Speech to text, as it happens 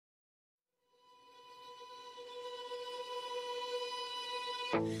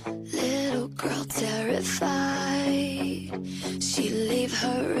Little girl terrified, she'd leave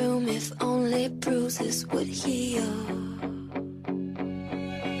her room if only bruises would heal.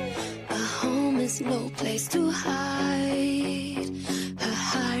 A home is no place to hide, her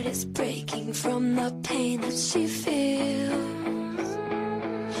heart is breaking from the pain that she feels.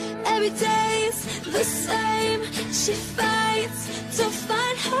 Every day's the same, she fights to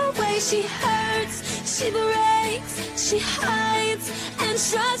find her way. She hurts, she breaks, she hides and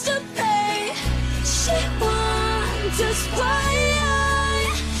tries to pay. She wonders why.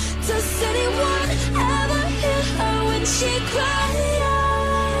 Does anyone ever hear her when she cries?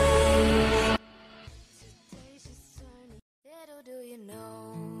 Little do you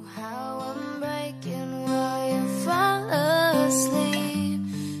know how I'm breaking while you fall asleep.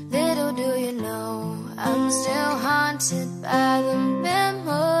 Little do you know I'm still haunted by the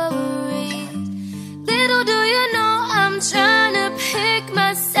memories. Little do you know I'm trying to pick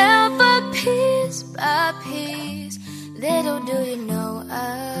myself up piece by piece. Little do you know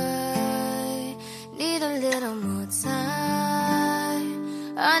I need a little more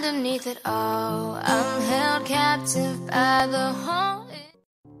time. Underneath it all, I'm held captive by the home.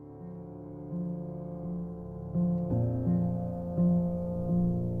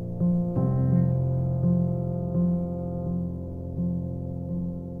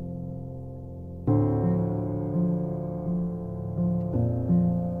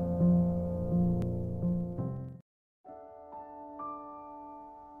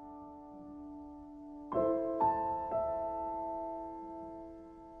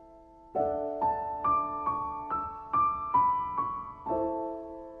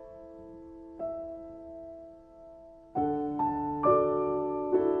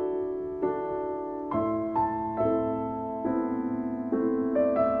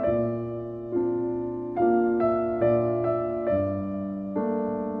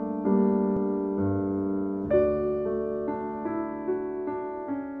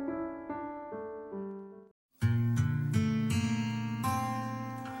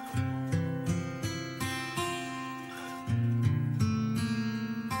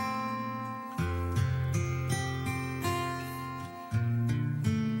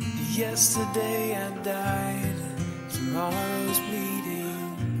 Yesterday I died, tomorrow's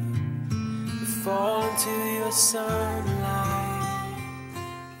bleeding. We fall into your sunlight.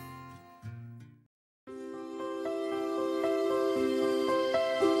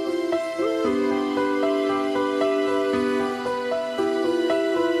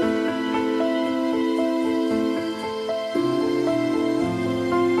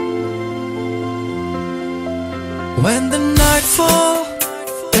 When the night falls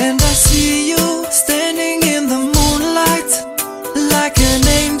and I see you standing in the moonlight, like an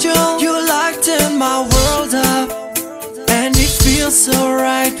angel, you lighten my world up, and it feels so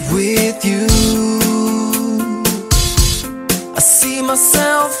right with you. I see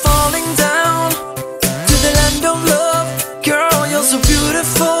myself falling down to the land of love. Girl, you're so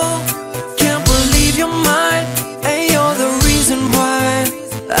beautiful, can't believe you're mine, and you're the reason why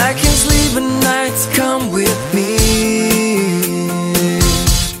I can't sleep at night. Come with me.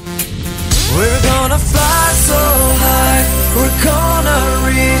 We're gonna fly so high, we're gonna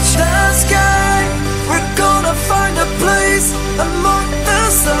reach the sky. We're gonna find a place among the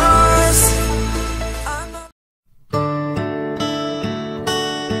stars.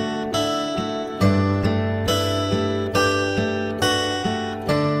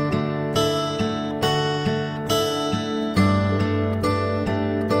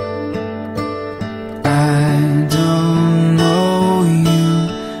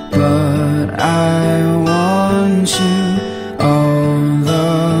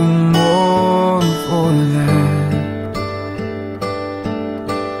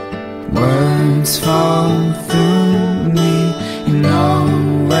 Words fall through me, you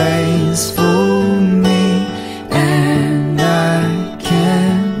always fool me, and I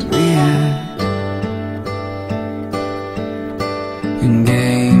can't react in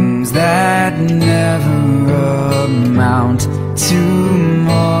games that never amount to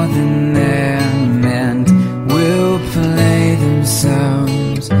more than they're meant, will play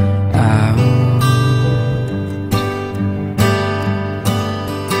themselves out.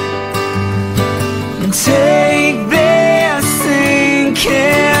 Take this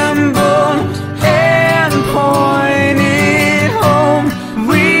sinking boat and point it home.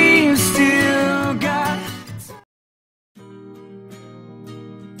 We've still got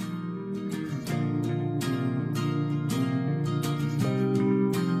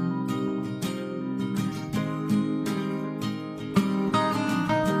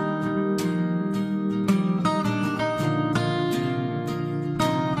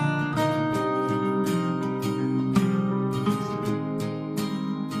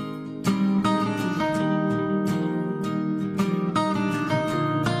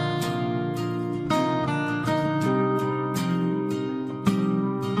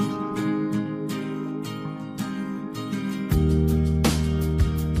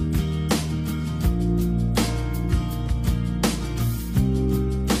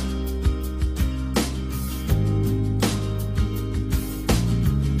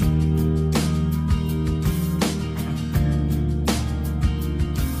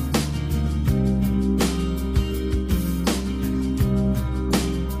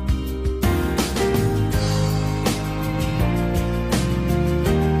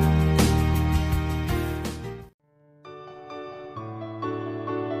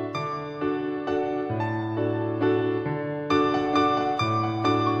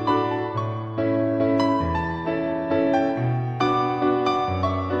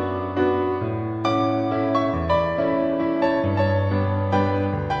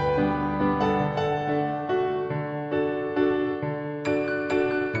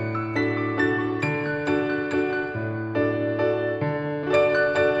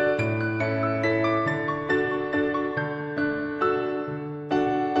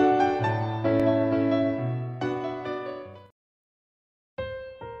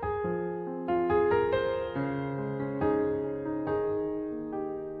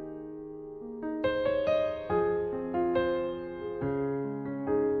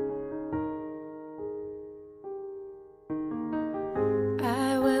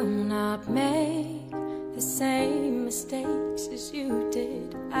will not make the same mistakes as you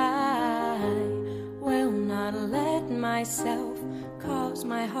did. I will not let myself cause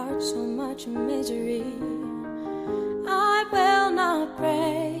my heart so much misery. I will not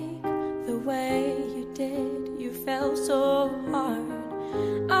break the way you did. You fell so hard.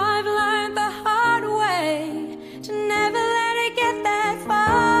 I've learned the hard way to never let it get that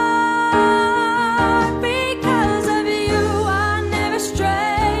far. Because of you, I never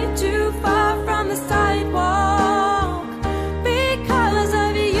strayed too far from the sidewalk. Because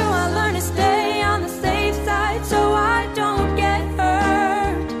of you, I learned to stay on the safe side so I don't get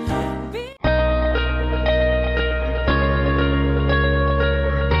hurt.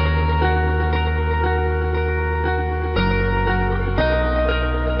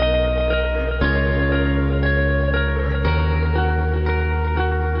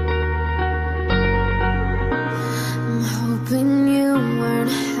 I'm hoping you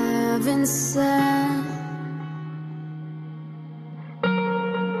weren't having sent,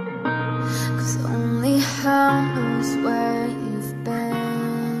 'cause only hell knows where you've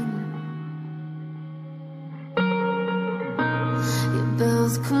been. You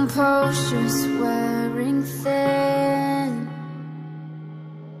build composure, swearing thin,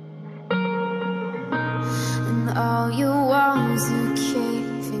 and all your walls are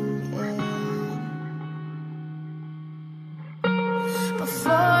caving in.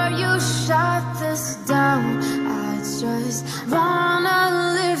 Before you shut this down, I just wanna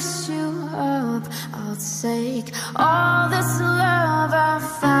lift you up. I'll take all this love I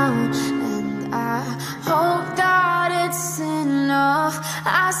found, and I hope that it's enough.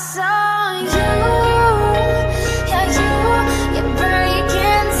 I saw you, yeah, you're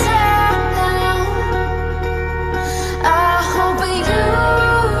breaking down. I hope you,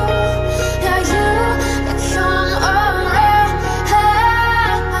 yeah, you come around.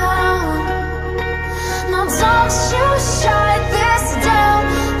 Now don't you shut this down.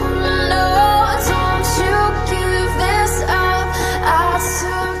 No, don't you give this up. I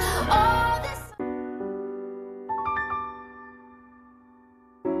took all this.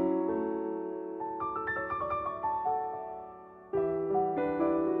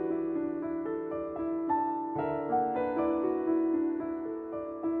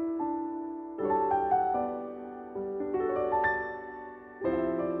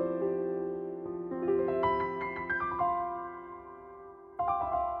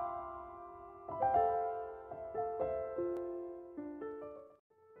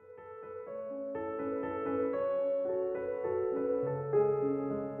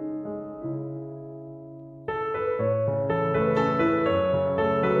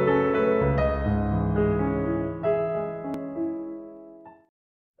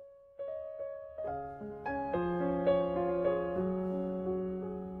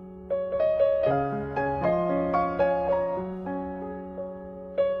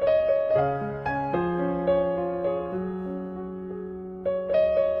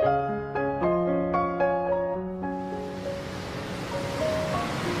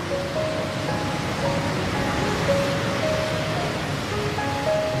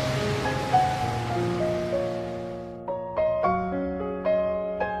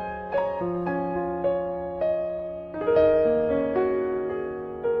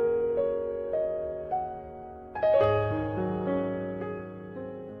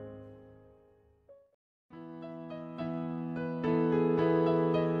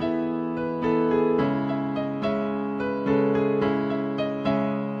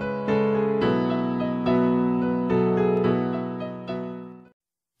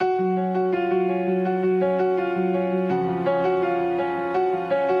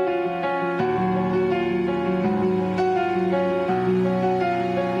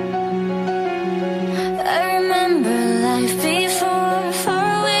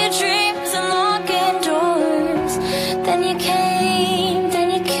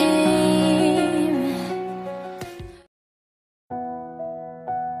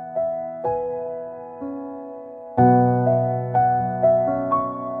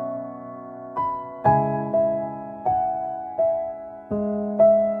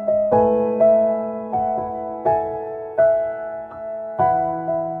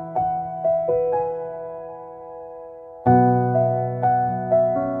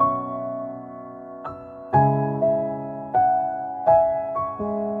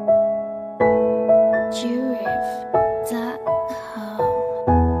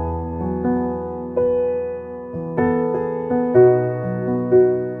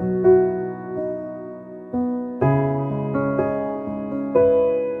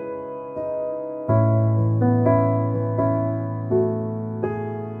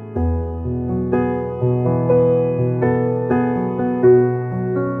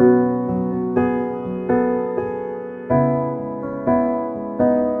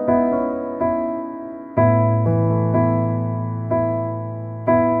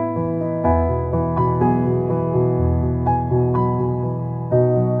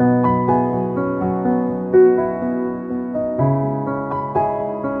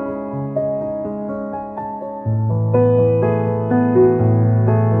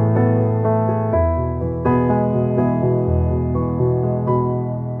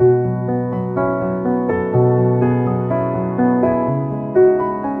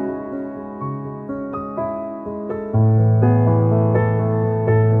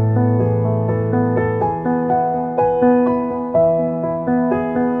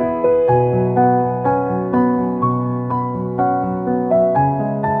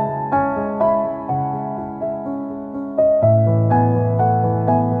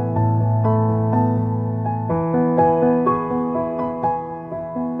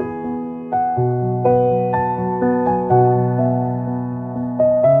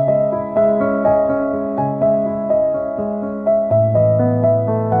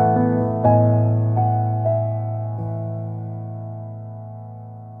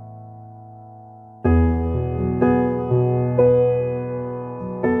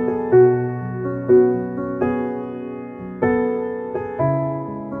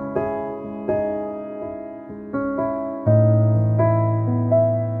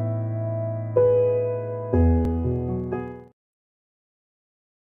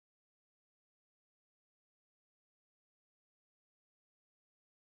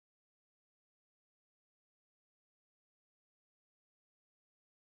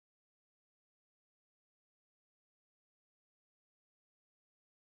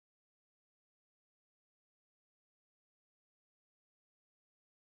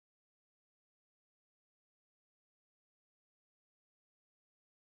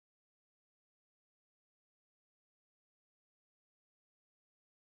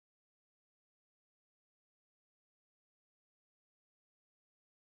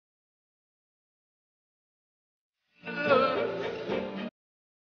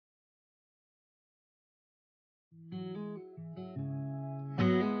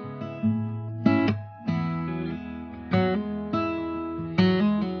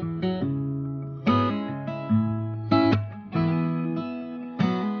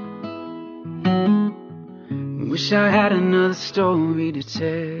 Wish I had another story to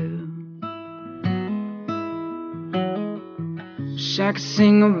tell. Wish I could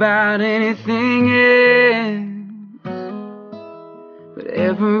sing about anything else. But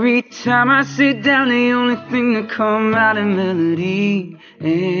every time I sit down, the only thing that come out is melody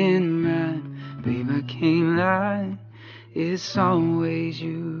and rhyme. Babe, I can't lie, it's always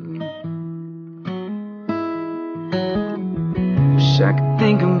you. Wish I could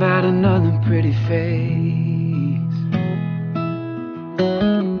think about another pretty face,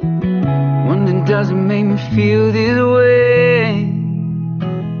 one that doesn't make me feel this way,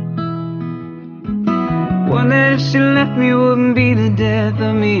 one that if she left me wouldn't be the death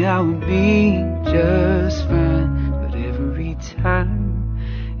of me. I would be just fine. But every time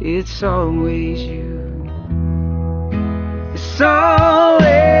it's always you. It's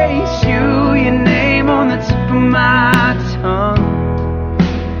always you, your name on the tip of my tongue.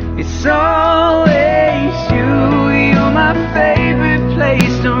 It's always you, you're my favorite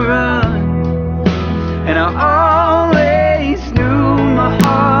place to run. And I always knew my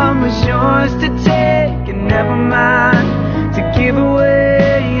heart was yours to take, and never mind to give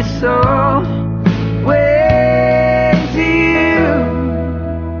away. It's always you.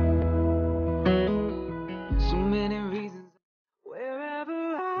 So many reasons. Wherever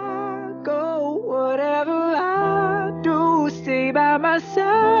I go, whatever I do, stay by my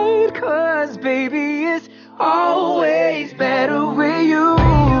side, 'cause baby it's always better with you.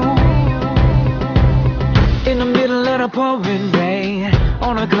 In the middle of the pouring rain,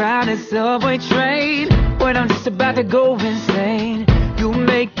 on a crowded subway train, when I'm just about to go insane, you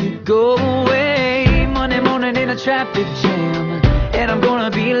make it go away. Monday morning in a traffic jam, and I'm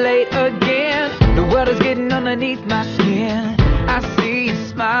gonna be late again. The world is getting underneath my skin. I see you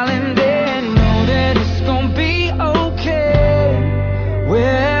smiling there, know that it's gonna be okay.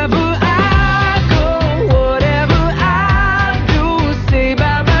 Wherever I go, whatever I do, stay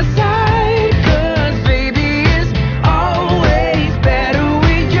by my side, 'cause baby it's always better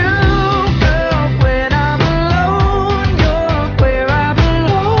with you. Girl, when I'm alone, you're where I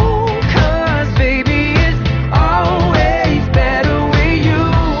belong, 'cause baby it's always better with you.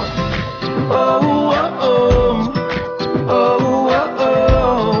 Oh, oh, oh, oh, oh,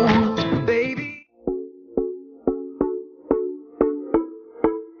 oh, baby.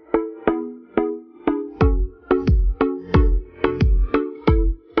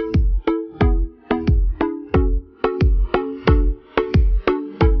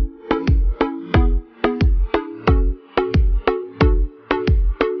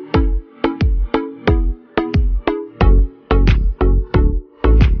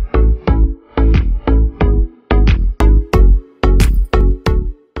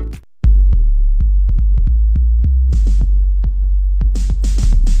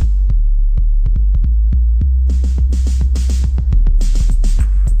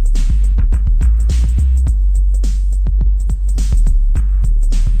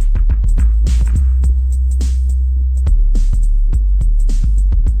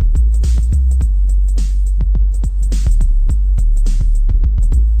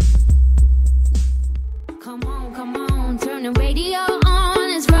 Come on, turn the radio on,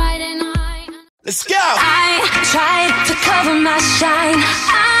 it's Friday night. Let's go! I tried to cover my shine,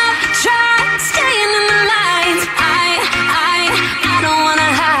 I tried staying in the lines, I don't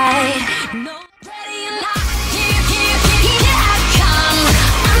wanna hide. No, ready or not, here I come.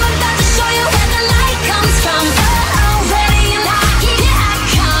 I'm about to show you where the light comes from. Oh, ready or not, here I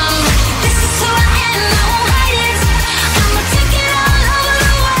come. This is who I am, I won't hide it. I'ma take it all over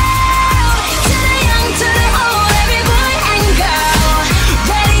the world, to the young, to the old, every boy and girl.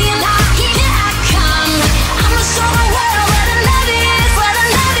 Ready or not, here I come. I'ma show the world where the love is, where the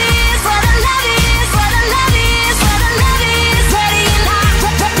love is, where the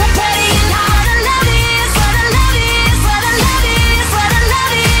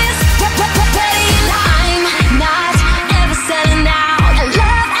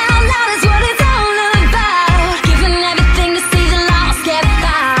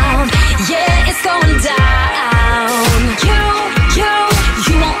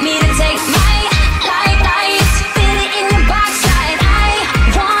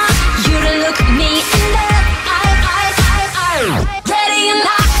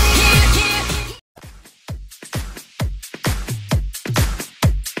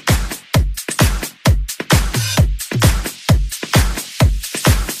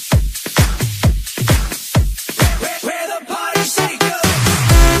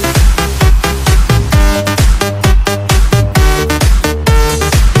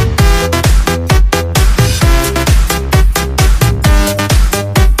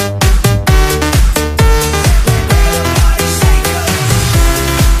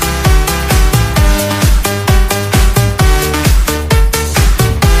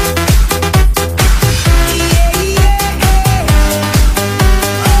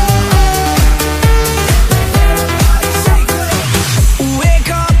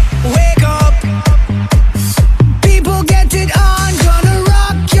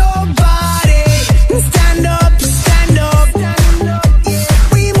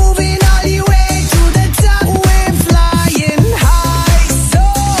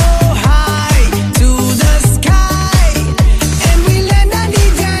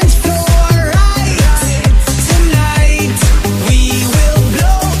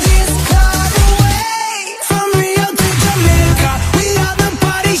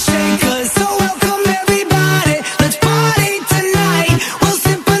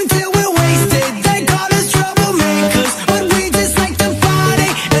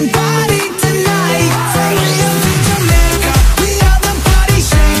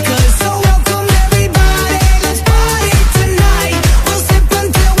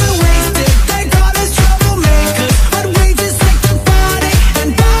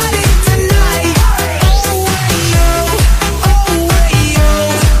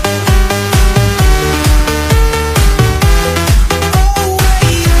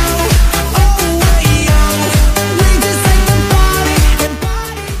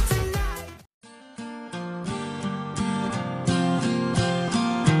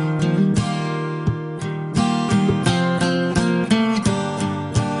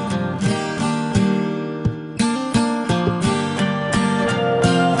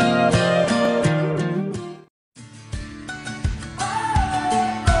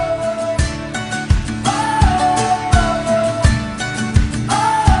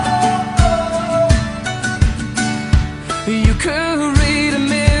could read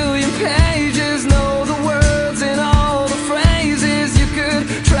 1,000,000 pages, know the words and all the phrases. You could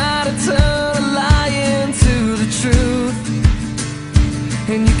try to turn a lie into the truth,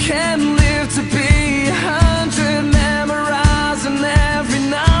 and you can live to be 100, memorizing every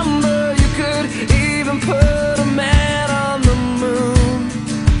number. You could even put a man on the moon.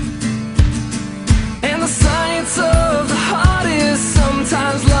 And the science of the heart is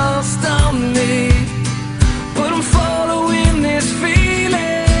sometimes lost on me, but I'm following this feeling.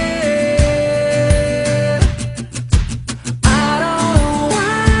 I don't know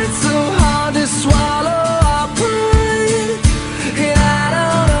why it's so hard to swallow our pride, and I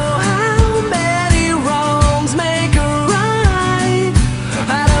don't know how many wrongs make a right.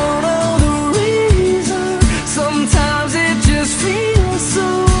 I don't know the reason, sometimes it just feels so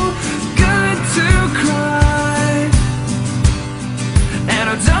good to cry. And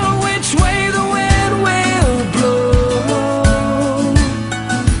I don't know which way the wind will blow,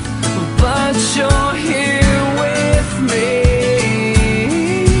 but you're here with me,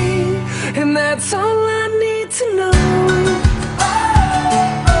 and that's all I need to know.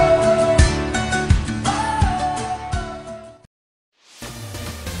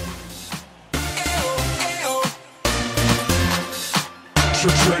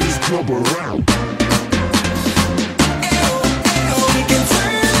 Turn this club around.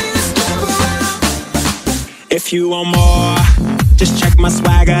 If you want more, just check my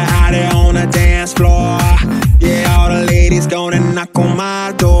swagger out there on the dance floor. Yeah, all the ladies gonna knock on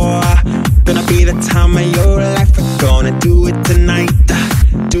my door. Gonna be the time of your life. We're gonna do it tonight.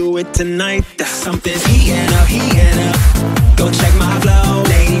 Do it tonight. Something's heating up, heating up. Go check my flow.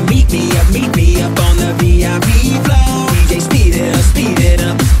 Lady, meet me up on the VIP flow. DJ, speed it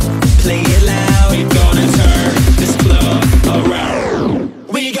up. Play it loud. We're gonna turn this club around.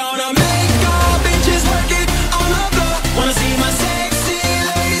 We gonna make all bitches work it on the floor. Wanna see my sexy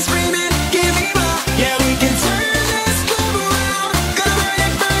ladies screaming, give me more. Yeah, we can turn this club around. Gonna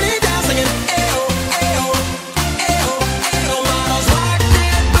burn it down, singing ayo, ayo, ayo, ayo. Models rock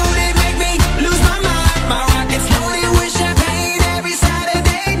that booty, make me lose my mind. My rockets loaded with champagne every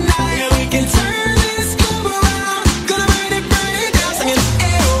Saturday night. Yeah, we can turn this club around. Gonna burn it down, singing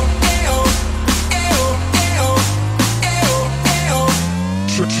ayo, ayo, ayo, ayo, ayo, ayo.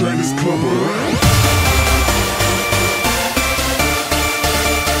 Turn this club around.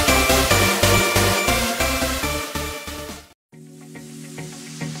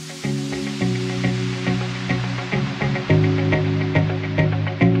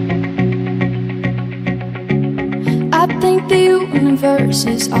 I think the universe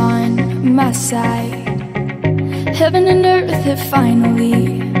is on my side. Heaven and earth have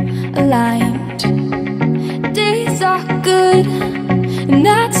finally aligned. Days are good, and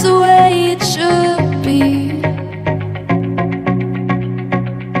that's the way it should be.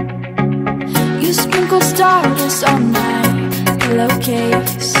 You sprinkle stardust on my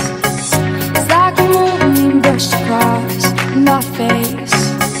pillowcase. It's like a moonbeam brushed across my face.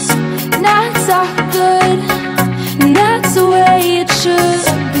 Nights are good, and that's the way it should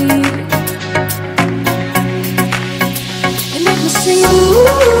be. You make me sing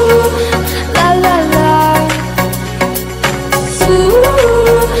ooh, la la la. Ooh,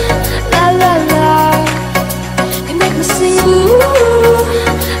 la la la. You make me sing ooh,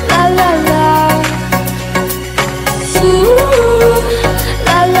 la la la. Ooh,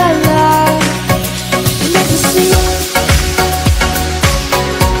 la la la. You make me sing.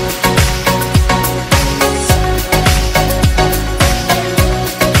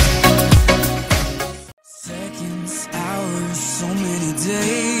 Seconds, hours, so many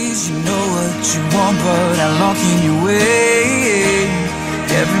days. You know what you want, but how long can you wait?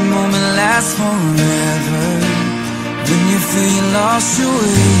 Every moment lasts forever. When you feel you lost your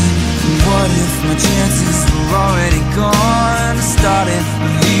way, what if my chances were already gone? I started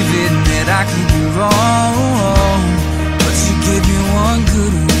believing that I could be wrong, but you gave me one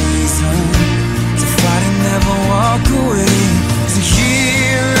good reason to fight and never walk away. So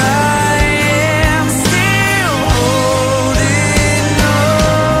here I am, still holding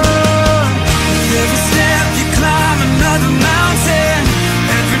on. With every step you climb another mountain,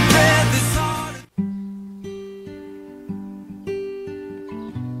 every breath is hard.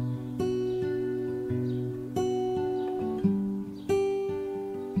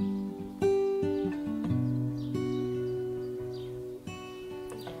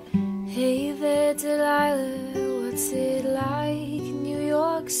 Hey there, Delilah, what's it like in New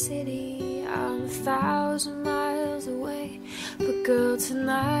York City? I'm 1,000 miles away, but girl,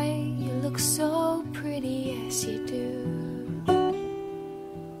 tonight you look so pretty, yes you do.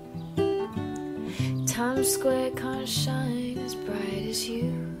 Times Square can't shine as bright as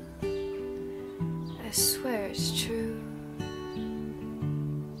you. I swear it's true.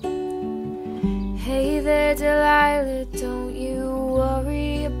 Hey there, Delilah, don't you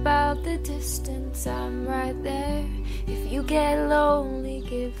worry about the distance, I'm right there. If you get lonely,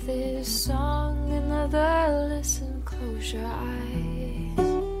 give this song another listen, close your eyes.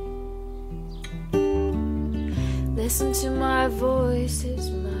 Listen to my voice, it's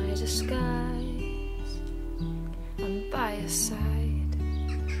my disguise. I'm by your side.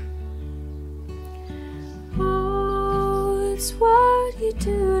 Oh, it's what you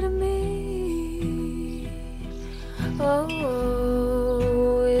do to me.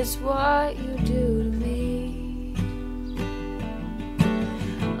 Oh, it's what you do to me.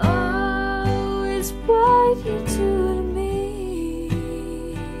 Oh, it's what you do to me.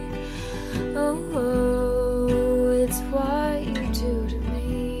 Oh, it's what you do to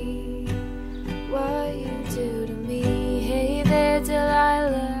me. What you do to me. Hey there,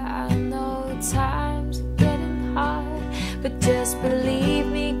 Delilah, I know times are getting hard, but just believe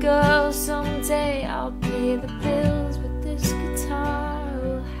me, girl, someday I'll pay the bills with this guitar.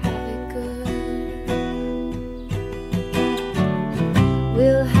 We'll have it good.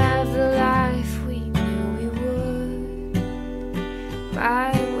 We'll have the life we knew we would.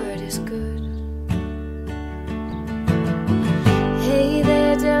 My word is good. Hey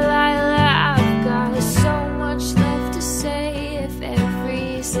there, Delilah, I've got so much left to say. If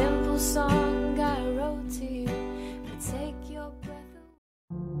every simple song I wrote to you would take your breath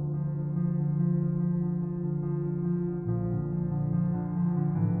away.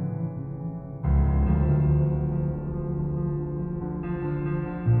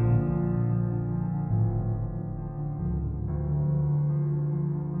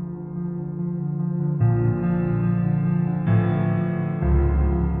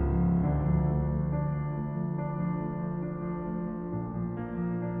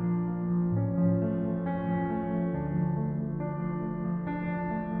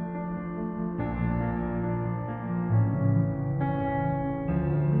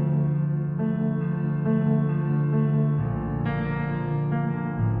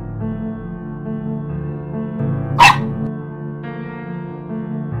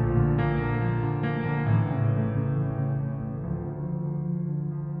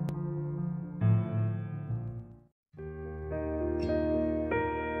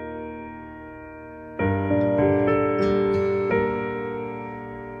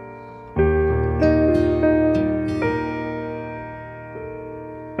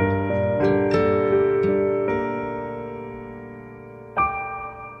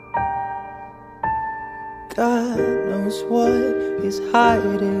 God knows what is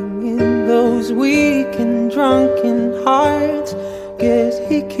hiding in those weak and drunken hearts. Guess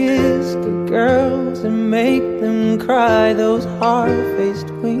he kissed the girls and make them cry. Those hard-faced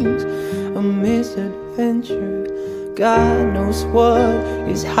queens, a misadventure. God knows what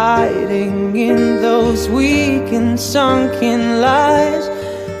is hiding in those weak and sunken lies.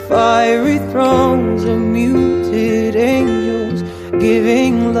 Fiery thrones of muted angels,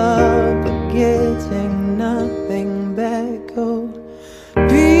 giving love but getting nothing back. Oh,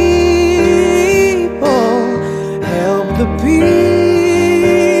 people, help the people.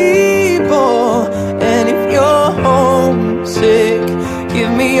 And if you're homesick,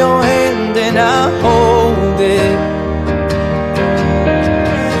 give me your hand and I'll hold it.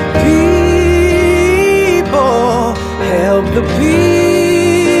 People, help the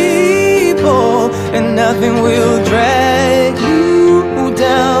people, and nothing will drag you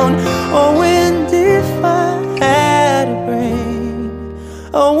down. Oh, and if I had a brain,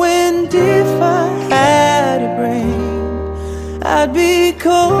 oh, and if I had a brain, I'd be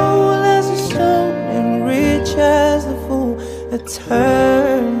cold as a stone and rich as the fool that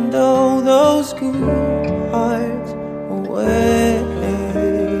turned all those good hearts away.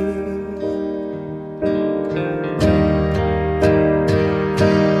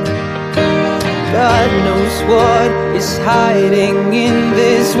 God knows what is hiding in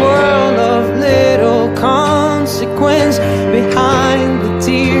this world of little consequence. Behind the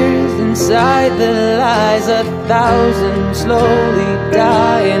tears, inside the lies, 1,000 slowly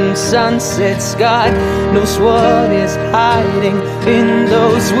dying sunsets. God knows what is hiding in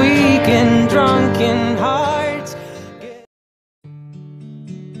those weak and drunken hearts.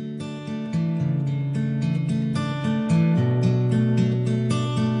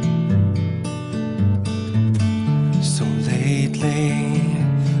 So lately,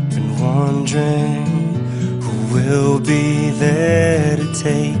 been wondering who will be there to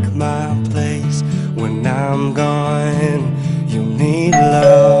take my place when I'm gone. You'll need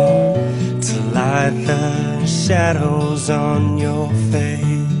love to light the shadows on your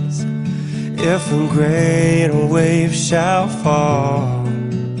face. If a great wave shall fall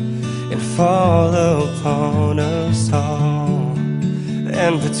and fall upon us all,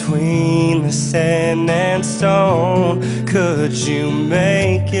 and between the sand and stone, could you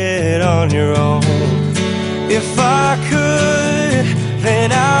make it on your own? If I could,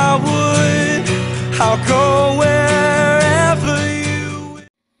 then I would. I'll go wherever you would.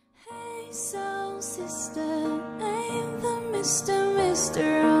 Hey, soul sister, I'm the Mr.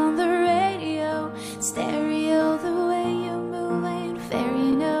 on the radio. Stereo, the way you move ain't fair,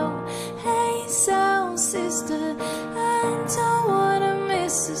 you know. Hey, soul sister, I don't wanna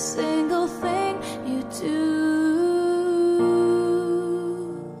miss a single thing you do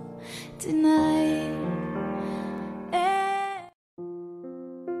tonight.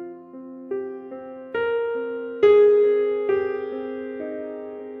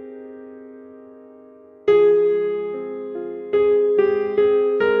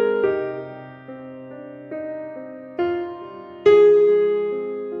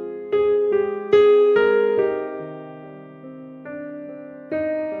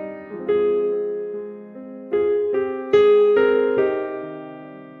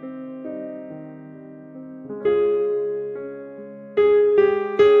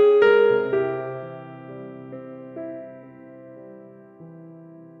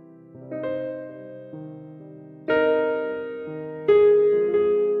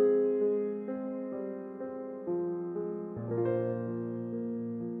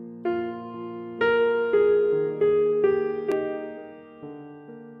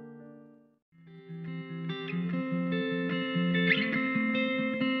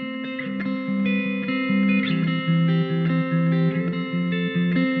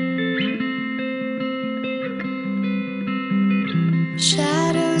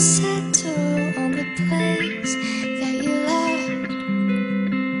 Shadows settle on the place that you left.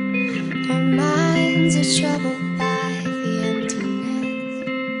 Our minds are troubled by the emptiness.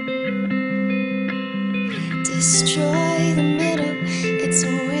 Destroy the middle, it's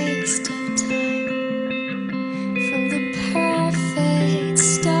a waste of time. From the perfect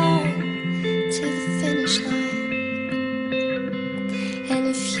start to the finish line. And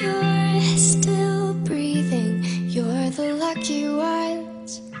if you're still breathing, you're the lucky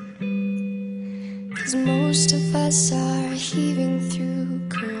ones, 'cause most of us are heaving through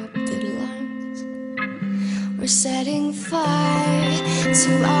corrupted lungs. We're setting fire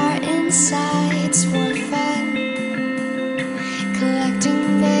to our insides for fun, collecting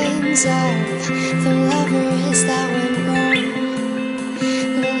names of the lovers that went wrong,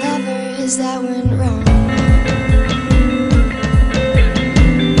 the lovers that went wrong.